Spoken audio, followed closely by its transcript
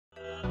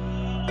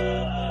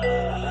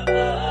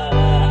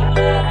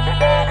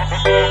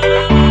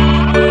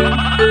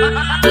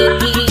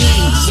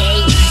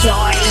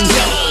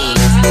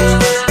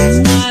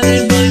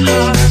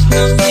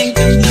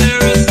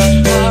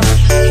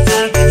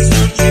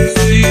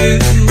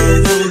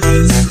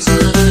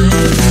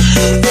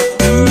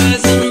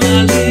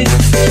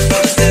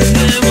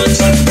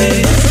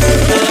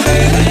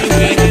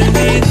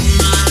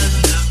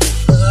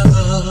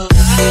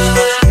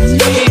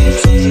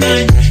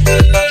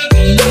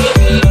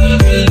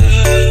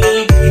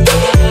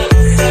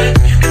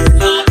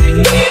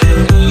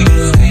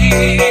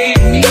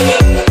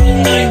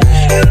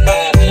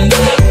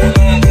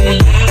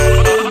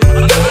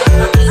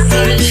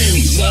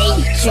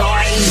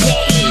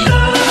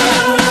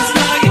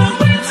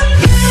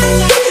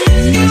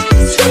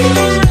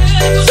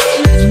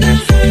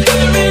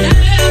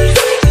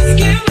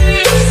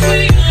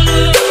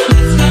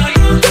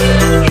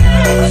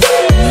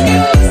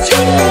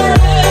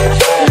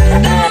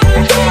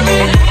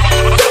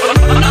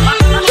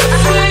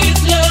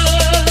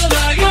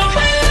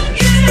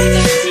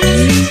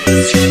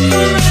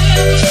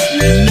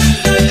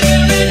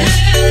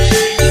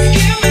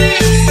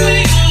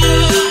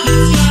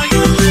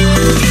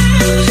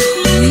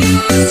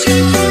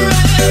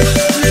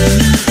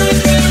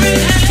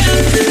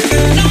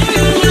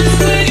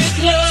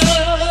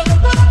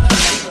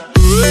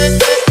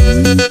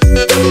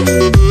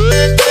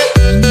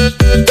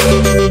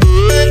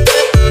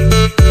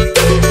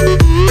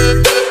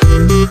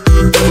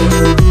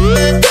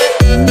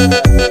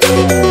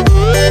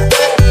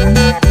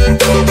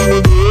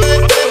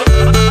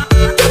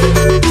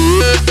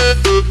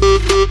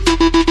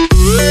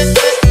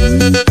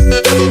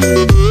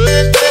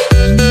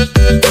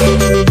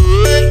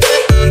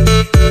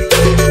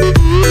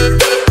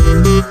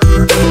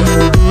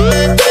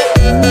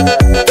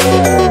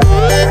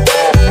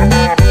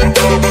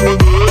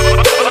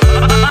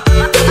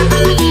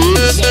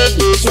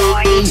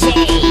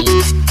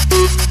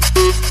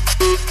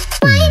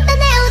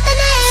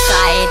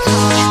ท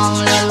อง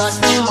แล้วรถ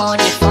เพิ่งโม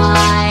ดิฟา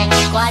ย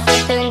กว่าจะ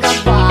ตื่นก็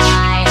บ่า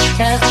ยเธ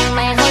อคงไ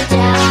ม่เข้าใจ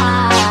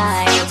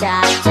จา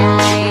กใจ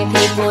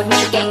พี่พูดไ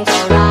ม่เก่งเท่า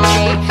ไร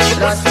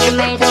รถที่ไ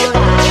ม่เท่าไร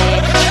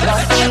ร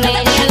ถที่ไม่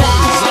ได้ไร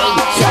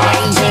จะ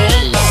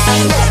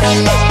เป็น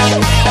แรง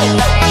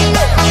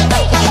ไป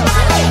ทำอ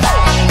ะไรไป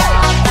รอ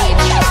พี่เ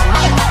ป็นรถไ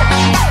ม่ได้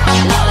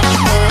รถ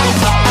คือ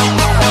แค่ไ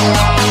ม่เป็นแร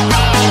งไ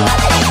ม่ร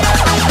ถ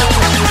ที่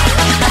มัน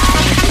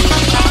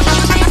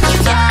ไม่เข้า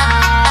ใจ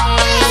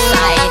ใ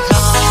ส่ท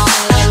อ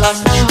ง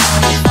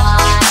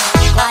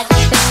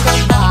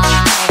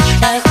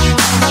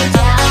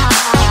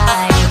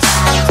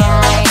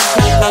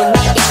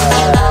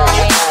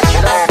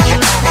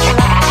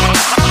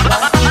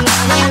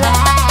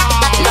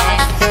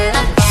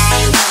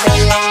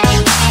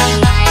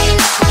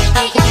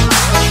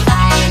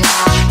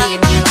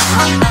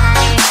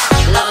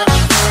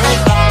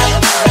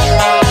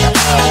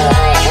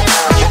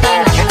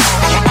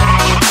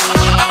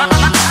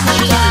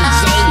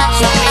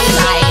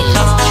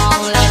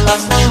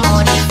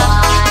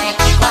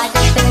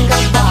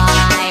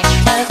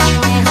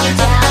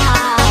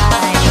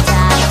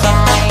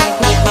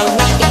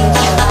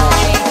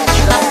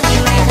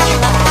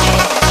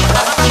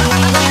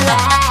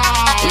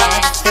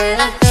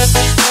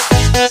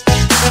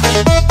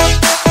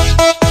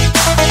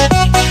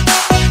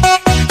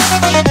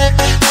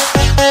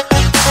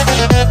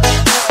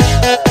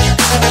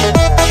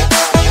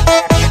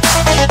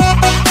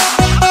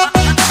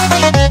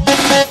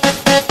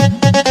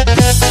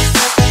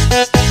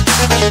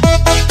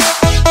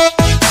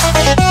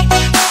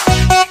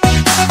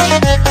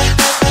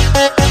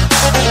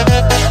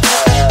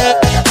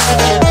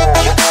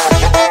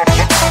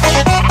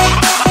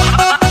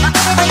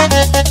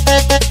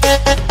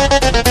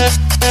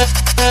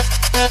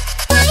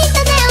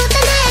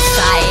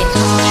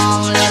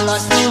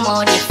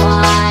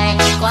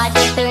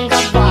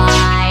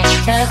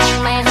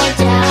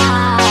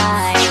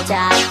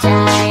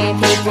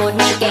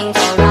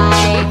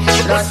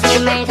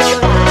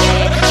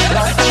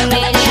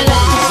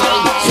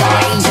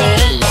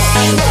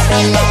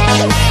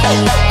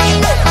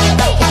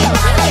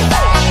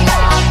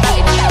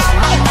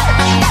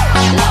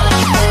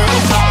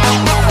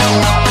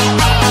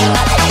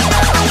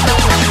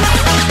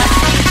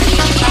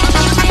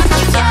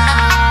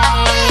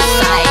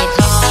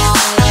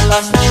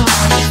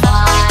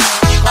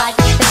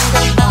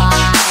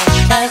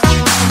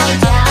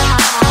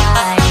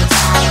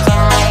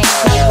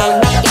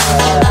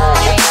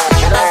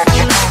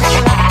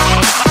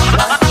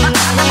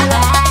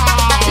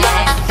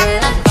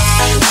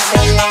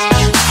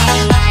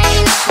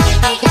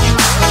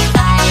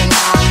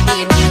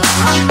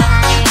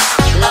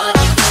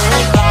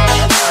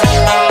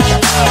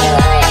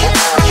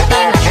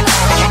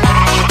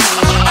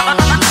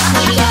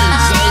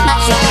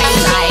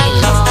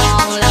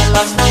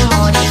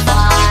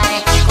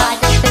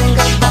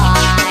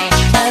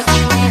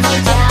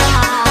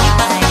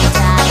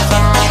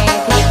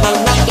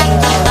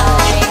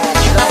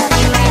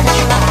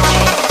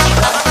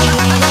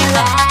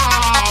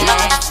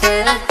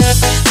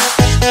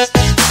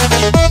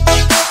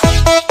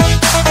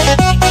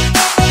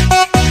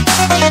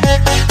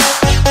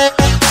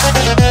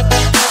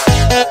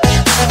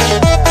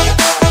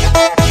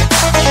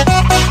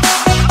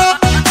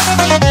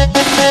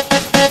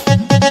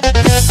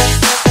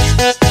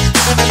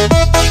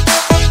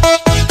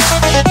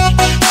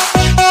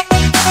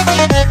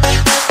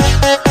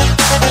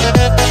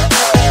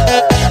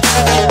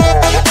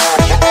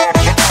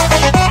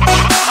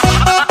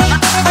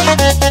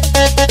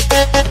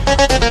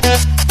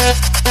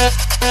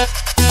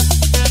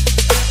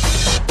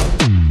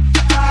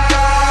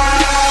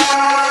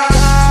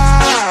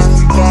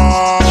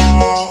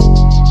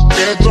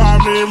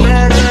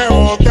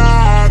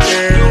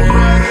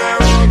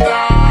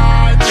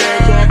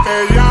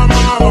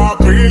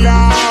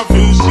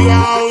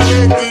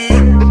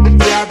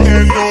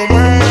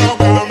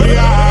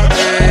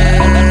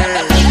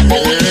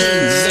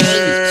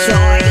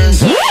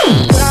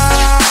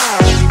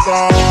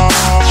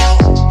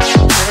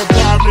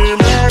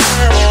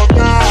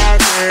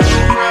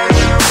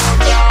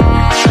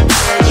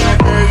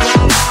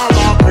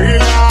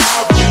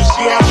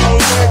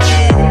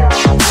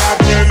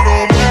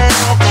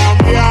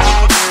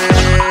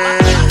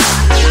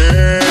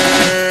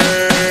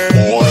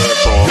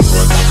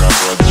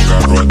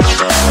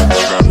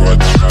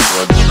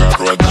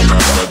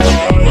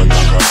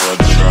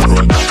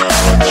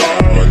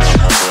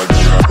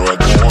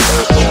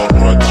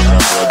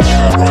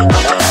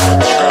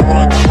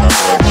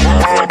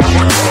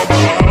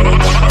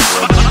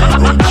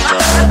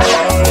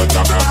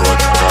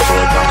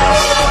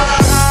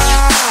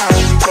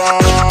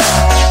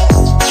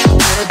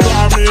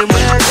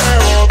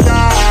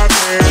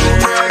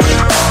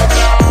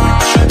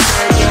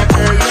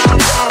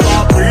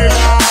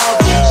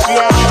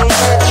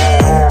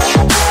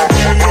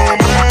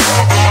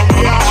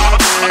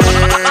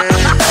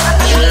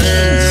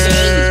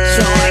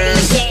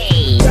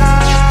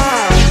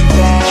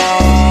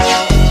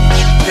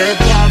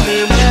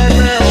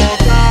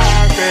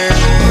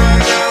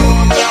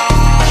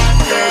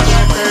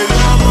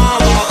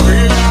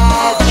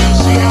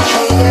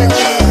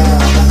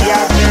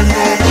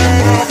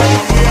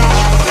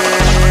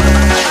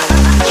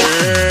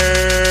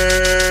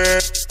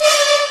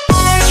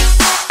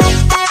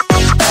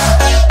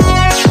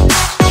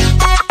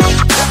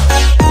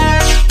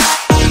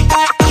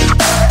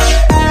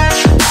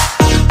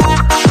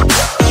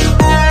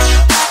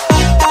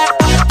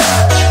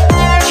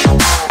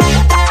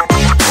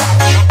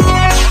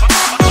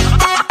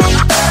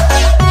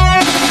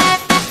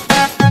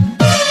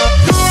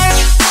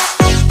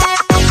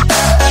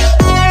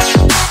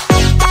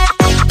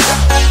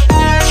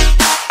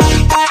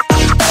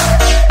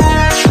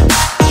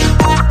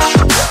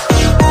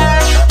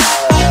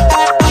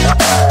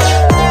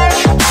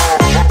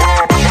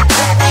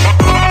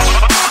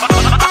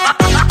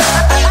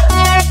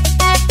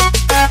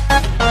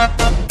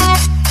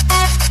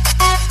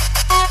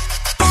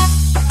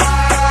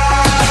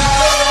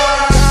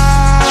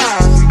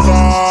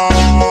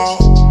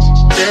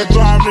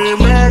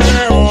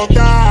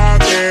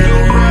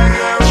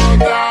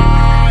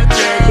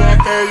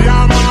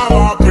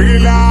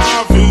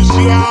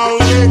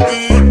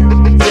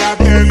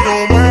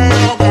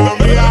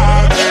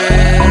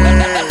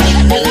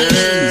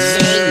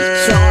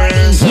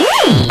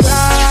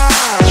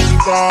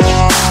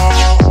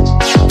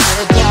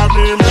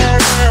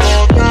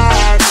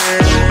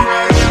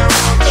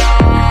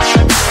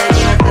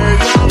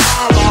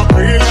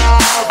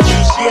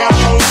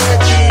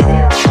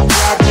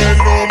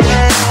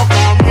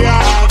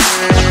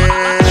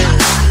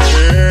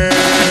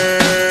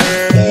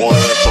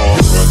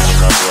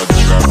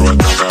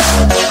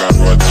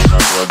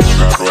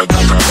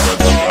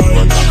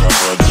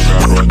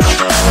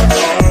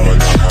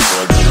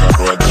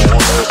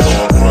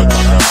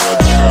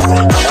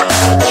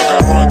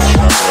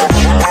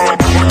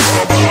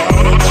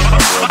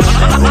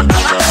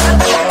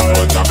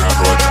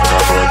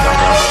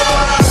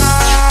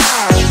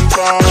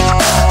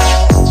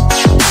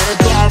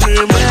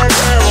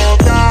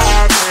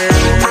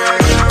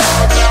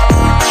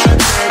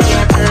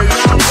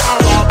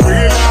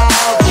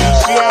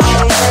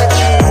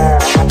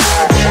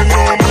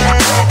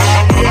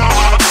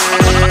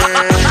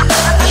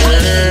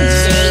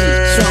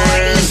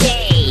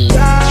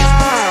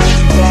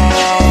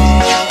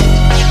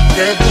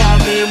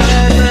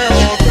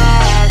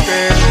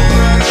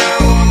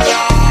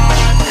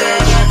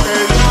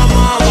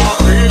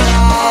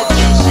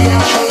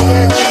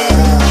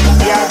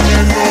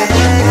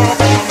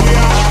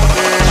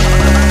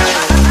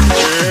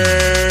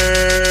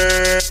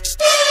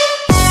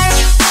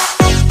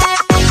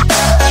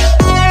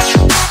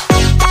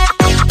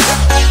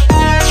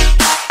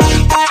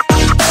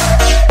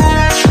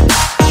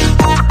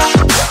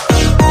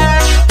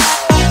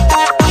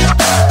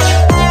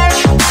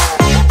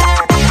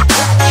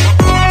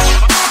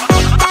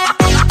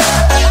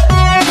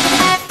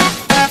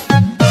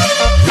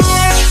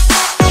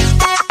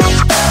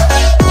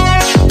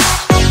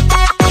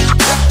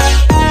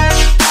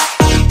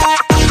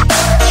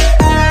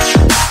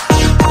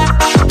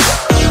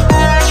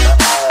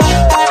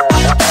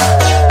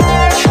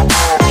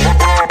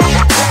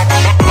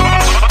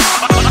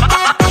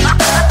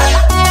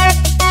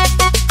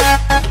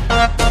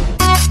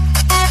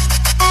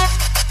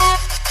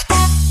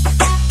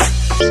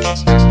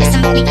Is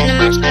somebody gonna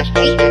match my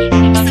freak?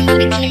 Is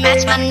somebody gonna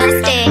match my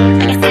nasty?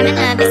 I got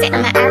stamina, they say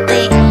I'm an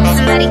athlete. Is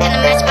somebody gonna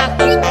match my